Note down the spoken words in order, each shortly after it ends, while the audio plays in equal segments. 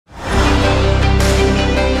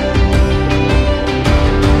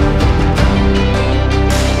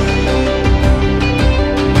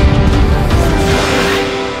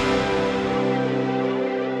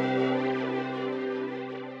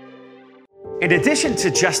In addition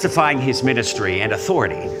to justifying his ministry and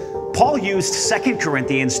authority, Paul used 2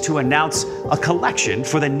 Corinthians to announce a collection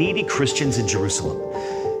for the needy Christians in Jerusalem.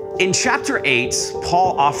 In chapter 8,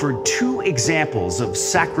 Paul offered two examples of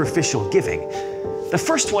sacrificial giving. The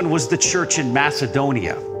first one was the church in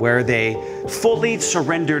Macedonia, where they fully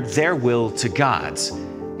surrendered their will to God's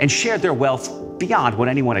and shared their wealth beyond what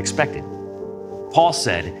anyone expected. Paul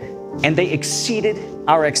said, "And they exceeded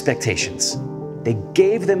our expectations. They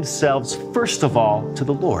gave themselves first of all to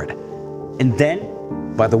the Lord, and then,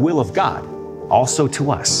 by the will of God, also to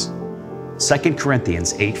us." 2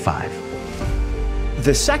 Corinthians 8:5.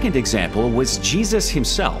 The second example was Jesus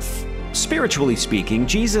himself. Spiritually speaking,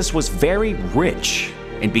 Jesus was very rich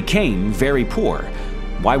and became very poor.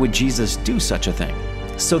 Why would Jesus do such a thing?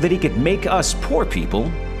 So that he could make us poor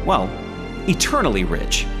people, well, eternally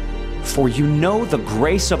rich. For you know the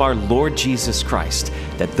grace of our Lord Jesus Christ,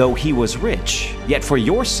 that though he was rich, yet for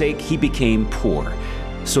your sake he became poor,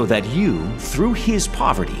 so that you, through his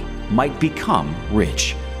poverty, might become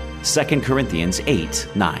rich. 2 Corinthians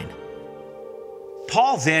 8:9.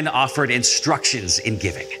 Paul then offered instructions in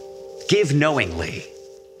giving. Give knowingly,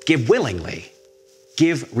 give willingly,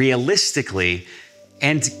 give realistically,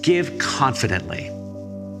 and give confidently.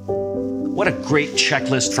 What a great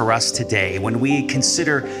checklist for us today when we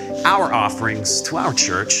consider our offerings to our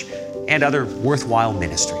church and other worthwhile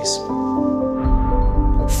ministries.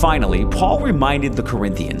 Finally, Paul reminded the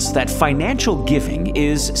Corinthians that financial giving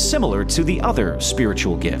is similar to the other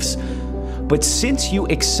spiritual gifts. But since you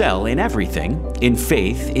excel in everything, in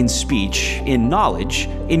faith, in speech, in knowledge,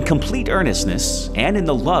 in complete earnestness, and in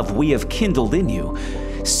the love we have kindled in you,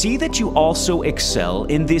 see that you also excel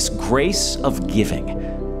in this grace of giving.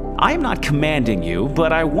 I am not commanding you,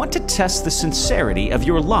 but I want to test the sincerity of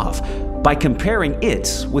your love by comparing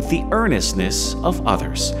it with the earnestness of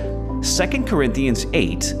others. 2 Corinthians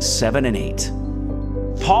 8:7 and 8.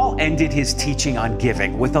 Paul ended his teaching on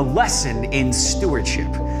giving with a lesson in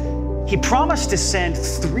stewardship. He promised to send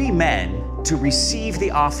 3 men to receive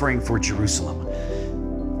the offering for Jerusalem.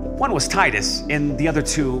 One was Titus, and the other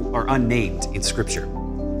 2 are unnamed in Scripture.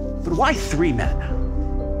 But why 3 men?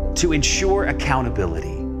 To ensure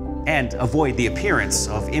accountability and avoid the appearance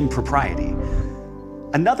of impropriety.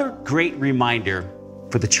 Another great reminder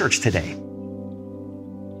for the church today.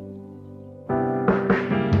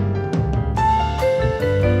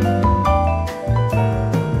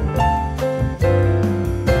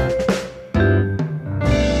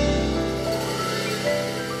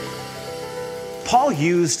 Paul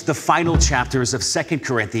used the final chapters of 2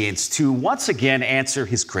 Corinthians to once again answer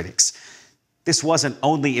his critics. This wasn't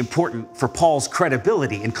only important for Paul's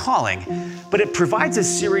credibility and calling, but it provides a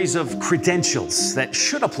series of credentials that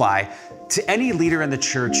should apply to any leader in the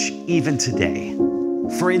church even today.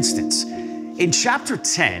 For instance, in chapter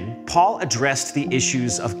 10, Paul addressed the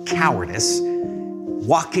issues of cowardice,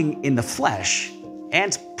 walking in the flesh,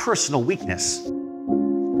 and personal weakness.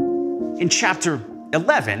 In chapter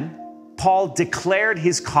 11, Paul declared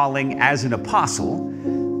his calling as an apostle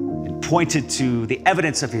and pointed to the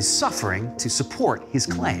evidence of his suffering to support his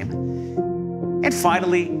claim. And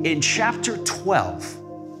finally, in chapter 12,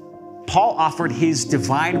 Paul offered his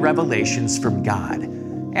divine revelations from God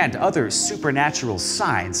and other supernatural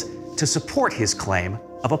signs to support his claim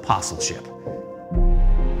of apostleship.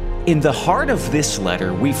 In the heart of this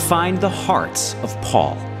letter, we find the hearts of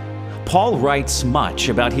Paul. Paul writes much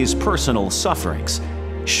about his personal sufferings.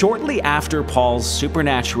 Shortly after Paul's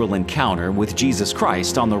supernatural encounter with Jesus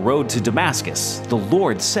Christ on the road to Damascus, the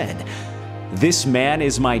Lord said, "This man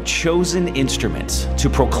is my chosen instrument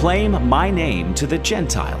to proclaim my name to the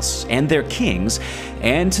Gentiles and their kings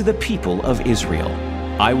and to the people of Israel.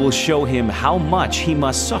 I will show him how much he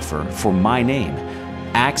must suffer for my name."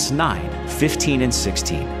 Acts 9:15 and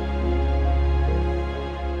 16.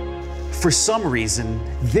 For some reason,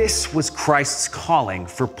 this was Christ's calling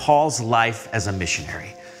for Paul's life as a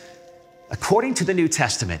missionary. According to the New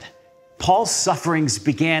Testament, Paul's sufferings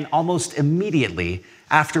began almost immediately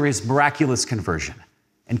after his miraculous conversion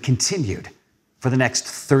and continued for the next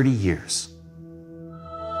 30 years.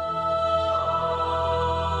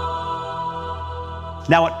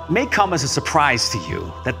 Now, it may come as a surprise to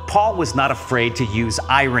you that Paul was not afraid to use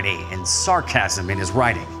irony and sarcasm in his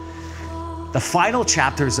writing. The final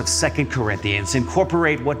chapters of 2 Corinthians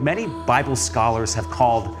incorporate what many Bible scholars have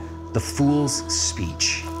called the fool's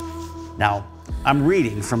speech. Now, I'm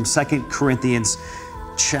reading from 2 Corinthians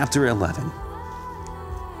chapter 11.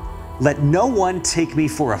 "Let no one take me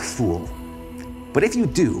for a fool, but if you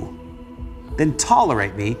do, then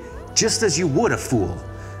tolerate me just as you would a fool,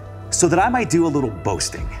 so that I might do a little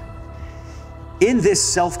boasting. In this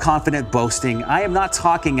self-confident boasting, I am not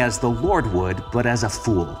talking as the Lord would, but as a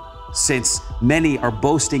fool. Since many are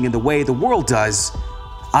boasting in the way the world does,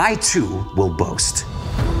 I too will boast.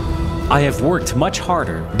 I have worked much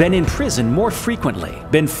harder, been in prison more frequently,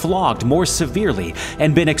 been flogged more severely,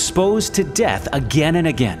 and been exposed to death again and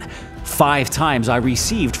again. 5 times I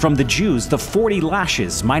received from the Jews the 40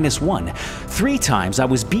 lashes minus 1. 3 times I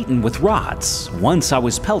was beaten with rods. Once I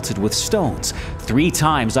was pelted with stones. 3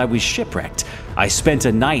 times I was shipwrecked. I spent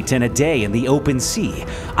a night and a day in the open sea.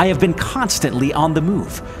 I have been constantly on the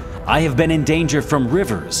move. I have been in danger from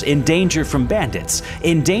rivers, in danger from bandits,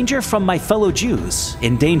 in danger from my fellow Jews,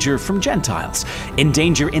 in danger from Gentiles, in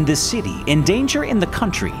danger in the city, in danger in the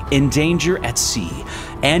country, in danger at sea,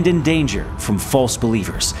 and in danger from false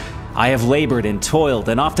believers. I have labored and toiled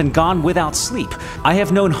and often gone without sleep. I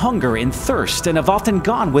have known hunger and thirst and have often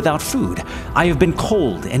gone without food. I have been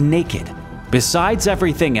cold and naked. Besides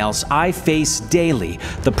everything else, I face daily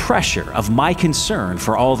the pressure of my concern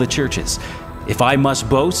for all the churches. If I must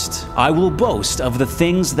boast, I will boast of the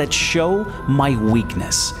things that show my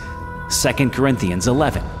weakness. 2 Corinthians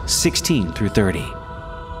 11, 16 through 30.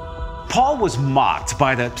 Paul was mocked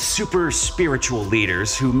by the super spiritual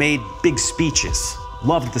leaders who made big speeches,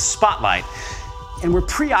 loved the spotlight, and were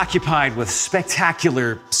preoccupied with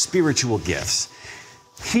spectacular spiritual gifts.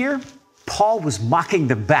 Here, Paul was mocking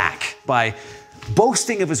them back by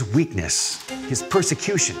boasting of his weakness, his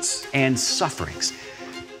persecutions, and sufferings,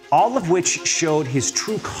 all of which showed his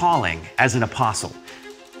true calling as an apostle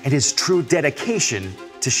and his true dedication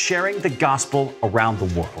to sharing the gospel around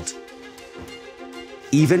the world,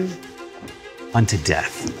 even unto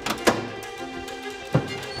death.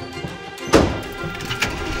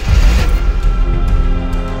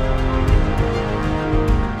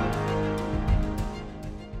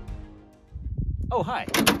 Oh, hi.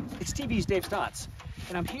 It's TV's Dave Stotts,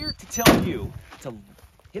 and I'm here to tell you to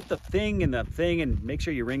hit the thing and make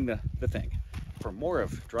sure you ring the thing for more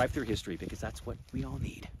of drive-through history, because that's what we all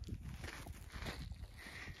need.